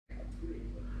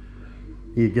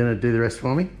You gonna do the rest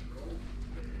for me?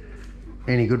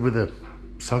 Any good with the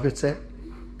socket set?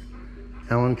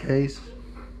 Allen keys?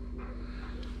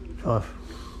 5.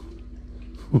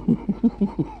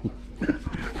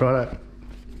 Righto.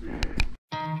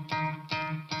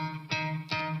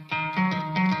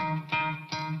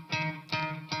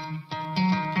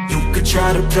 You could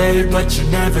try to play, but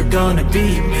you're never gonna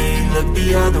beat me. Look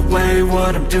the other way,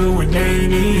 what I'm doing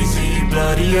ain't easy.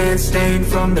 Bloody hands stained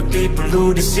from the people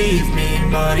who deceive me.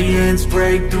 Muddy hands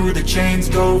break through the chains,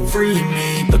 go free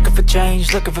me. Looking for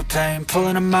change, looking for pain.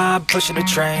 Pulling a mob, pushing a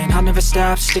train. I'll never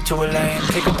stop, stick to a lane.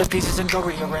 Pick up the pieces and go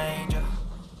rearrange.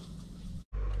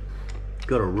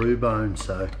 Got a roo bone,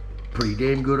 so pretty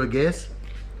damn good, I guess.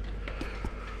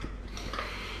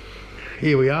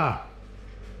 Here we are.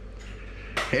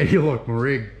 How do you like my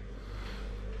rig?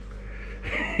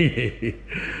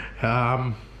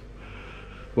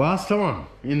 Last time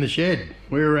in the shed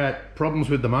we were at problems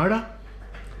with the motor,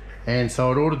 and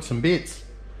so I'd ordered some bits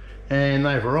and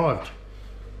they've arrived.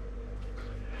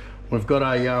 We've got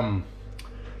a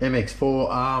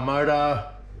MX4R motor,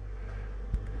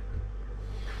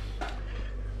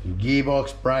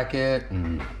 gearbox bracket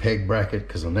and peg bracket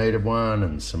because I needed one,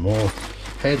 and some more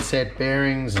headset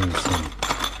bearings and some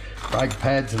brake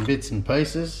pads and bits and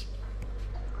pieces.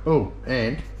 Oh,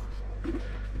 and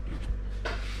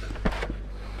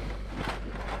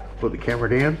put the camera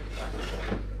down.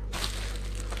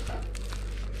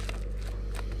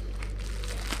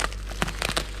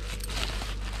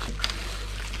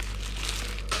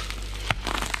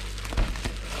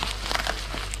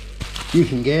 You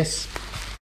can guess.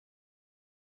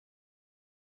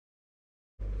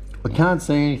 I can't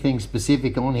see anything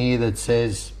specific on here that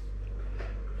says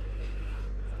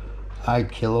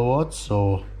 8 kilowatts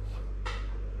or,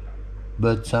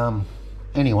 but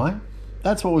anyway,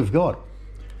 that's what we've got.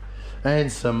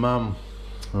 And some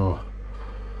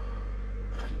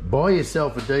buy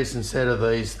yourself a decent set of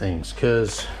these things,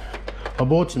 because I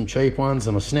bought some cheap ones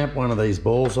and I snapped one of these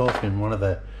balls off in one of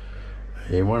the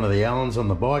Allens on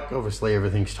the bike. Obviously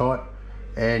everything's tight,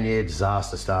 and yeah,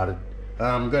 disaster started.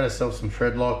 Got ourselves some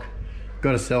thread lock,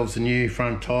 got ourselves a new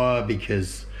front tyre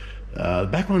because the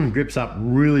back one grips up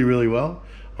really well.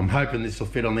 I'm hoping this will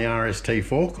fit on the RST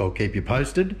fork. I'll keep you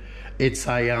posted. It's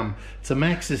a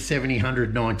Maxxis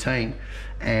 70-119,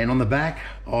 and on the back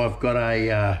I've got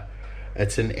a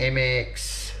it's an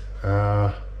MX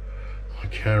I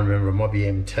can't remember, it might be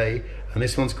MT, and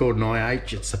this one's called an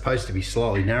IH. It's supposed to be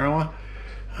slightly narrower.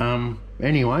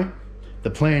 Anyway,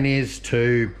 the plan is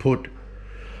to put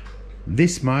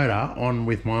this motor on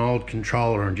with my old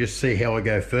controller and just see how I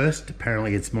go first.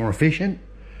 Apparently it's more efficient.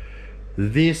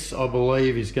 This, I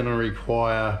believe, is going to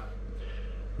require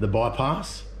the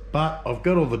bypass, but I've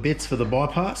got all the bits for the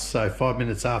bypass, so 5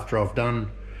 minutes after I've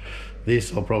done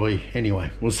this I'll probably,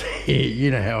 anyway, we'll see.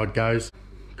 You know how it goes.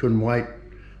 Couldn't wait.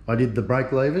 I did the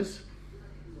brake levers.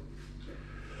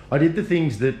 I did the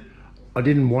things that I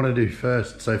didn't want to do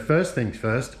first. So first things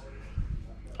first,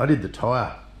 I did the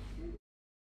tyre.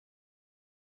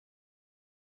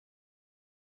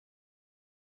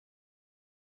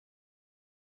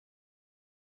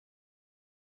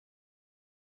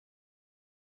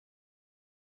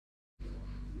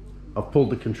 I've pulled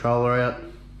the controller out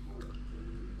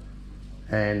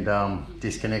and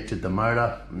disconnected the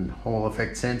motor and Hall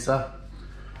effect sensor,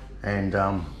 and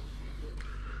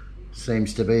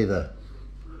seems to be the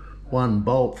one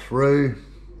bolt through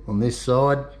on this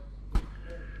side,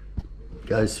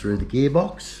 goes through the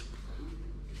gearbox,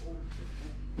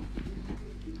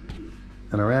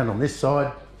 and around on this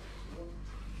side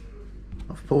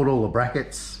I've pulled all the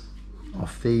brackets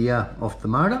off the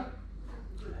motor,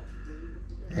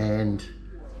 and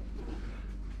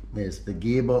there's the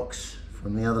gearbox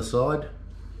from the other side.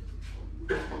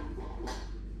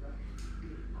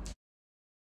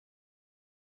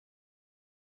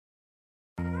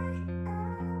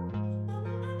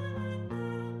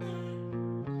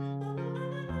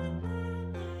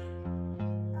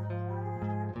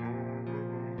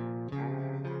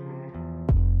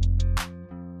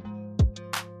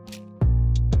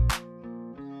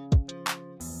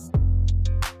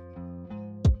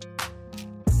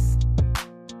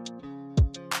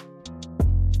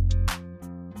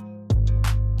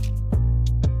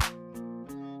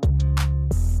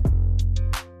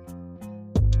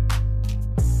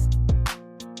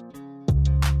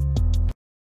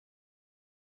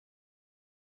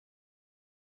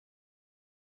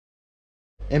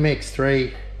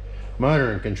 MX3 motor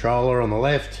and controller on the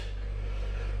left,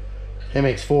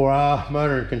 MX4R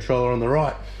motor and controller on the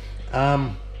right.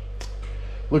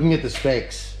 Looking at the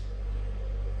specs,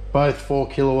 both 4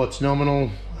 kilowatts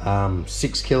nominal,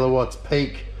 6 kilowatts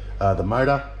peak, the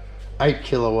motor, 8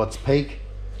 kilowatts peak.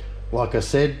 Like I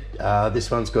said, this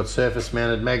one's got surface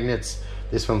mounted magnets,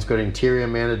 this one's got interior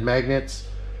mounted magnets.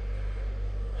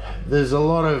 There's a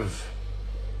lot of...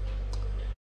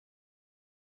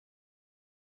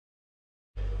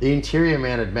 The interior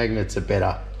mounted magnets are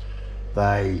better.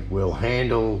 They will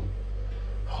handle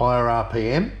higher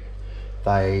RPM.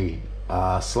 They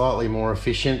are slightly more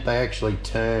efficient. They actually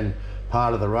turn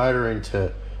part of the rotor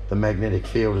into the magnetic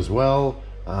field as well.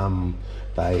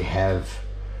 They have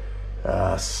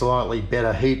slightly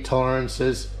better heat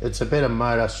tolerances. It's a better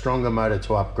motor, stronger motor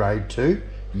to upgrade to.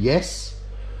 Yes,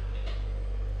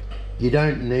 you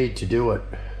don't need to do it.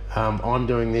 I'm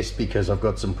doing this because I've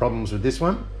got some problems with this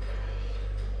one.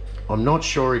 I'm not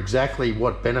sure exactly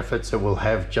what benefits it will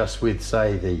have just with,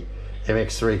 say, the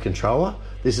MX3 controller.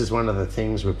 This is one of the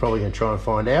things we're probably going to try and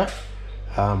find out.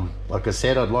 Like I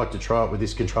said, I'd like to try it with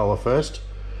this controller first.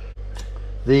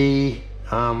 The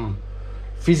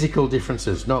physical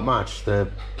differences, not much. The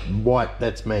white,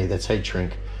 that's me, that's heat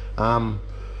shrink.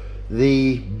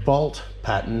 The bolt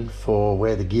pattern for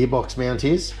where the gearbox mount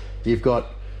is, you've got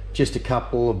just a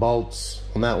couple of bolts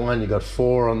on that one, you've got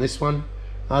 4 on this one.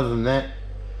 Other than that,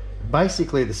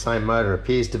 basically the same motor,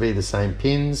 appears to be the same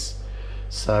pins,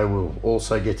 so we'll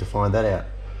also get to find that out.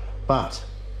 But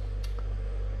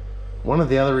one of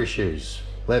the other issues,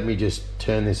 let me just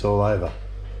turn this all over.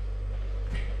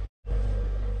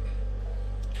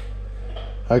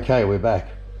 Okay, we're back.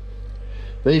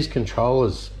 These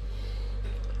controllers,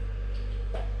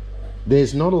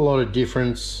 there's not a lot of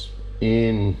difference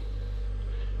in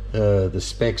the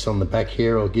specs on the back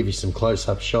here. I'll give you some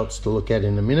close-up shots to look at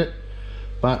in a minute.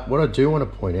 But what I do want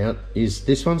to point out is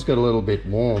this one's got a little bit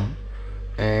warm,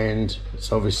 and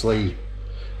it's obviously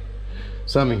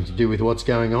something to do with what's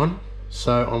going on.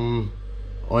 So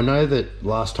I know that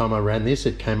last time I ran this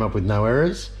it came up with no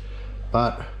errors,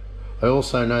 but I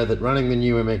also know that running the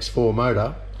new MX4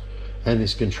 motor and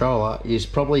this controller is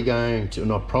probably going to,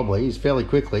 not probably, is fairly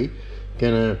quickly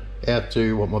going to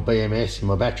outdo what my BMS and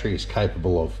my battery is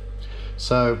capable of.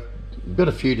 So I've got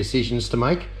a few decisions to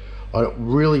make. I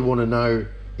really want to know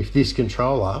if this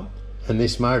controller and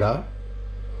this motor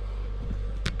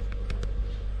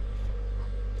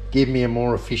give me a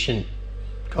more efficient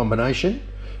combination.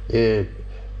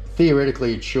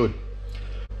 Theoretically it should.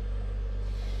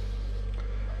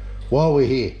 While we're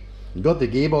here, we've got the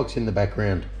gearbox in the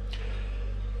background.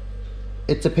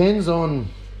 It depends on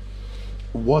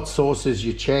what sources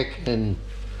you check, and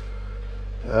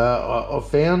I've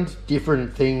found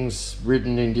different things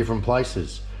written in different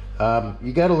places.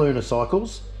 You go to Lunar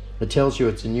Cycles, it tells you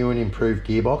it's a new and improved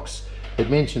gearbox. It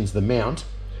mentions the mount.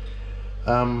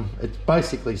 It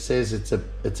basically says it's a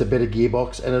better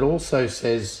gearbox, and it also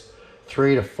says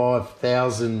 3,000 to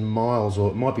 5,000 miles,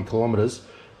 or it might be kilometers,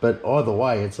 but either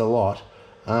way it's a lot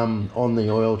on the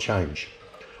oil change.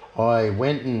 I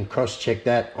went and cross-checked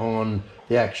that on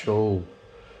the actual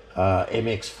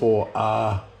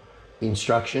MX4R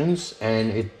instructions, and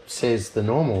it says the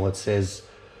normal. It says,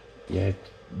 yeah,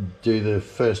 do the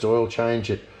first oil change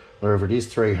at wherever it is,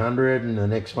 300, and the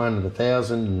next one at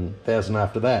 1,000, and 1,000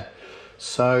 after that.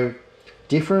 So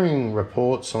differing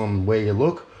reports on where you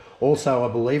look. Also,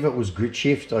 I believe it was Grit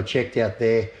Shift. I checked out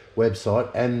their website,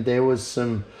 and there was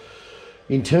some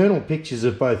internal pictures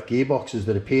of both gearboxes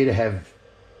that appear to have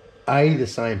the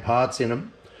same parts in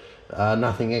them,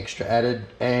 nothing extra added,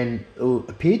 and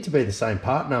appeared to be the same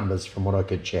part numbers from what I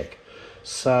could check.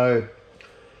 So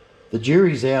the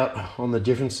jury's out on the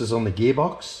differences on the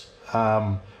gearbox.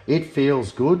 It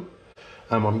feels good.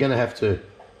 I'm going to have to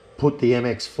put the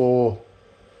MX4,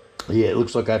 yeah, it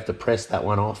looks like I have to press that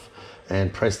one off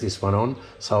and press this one on.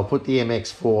 So I'll put the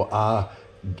MX4R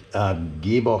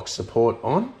gearbox support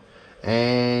on,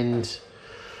 and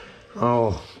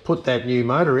I'll put that new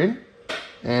motor in,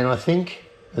 and I think,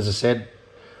 as I said,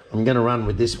 I'm going to run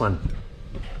with this one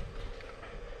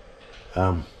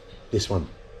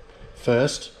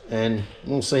first, and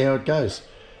we'll see how it goes.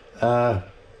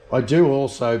 I do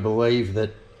also believe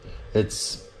that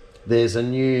there's a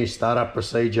new startup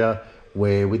procedure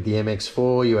where with the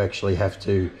MX4 you actually have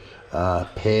to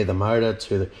pair the motor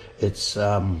to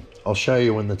the, I'll show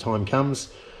you when the time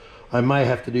comes. I may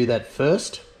have to do that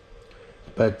first,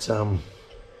 but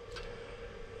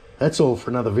that's all for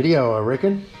another video, I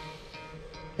reckon.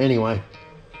 Anyway,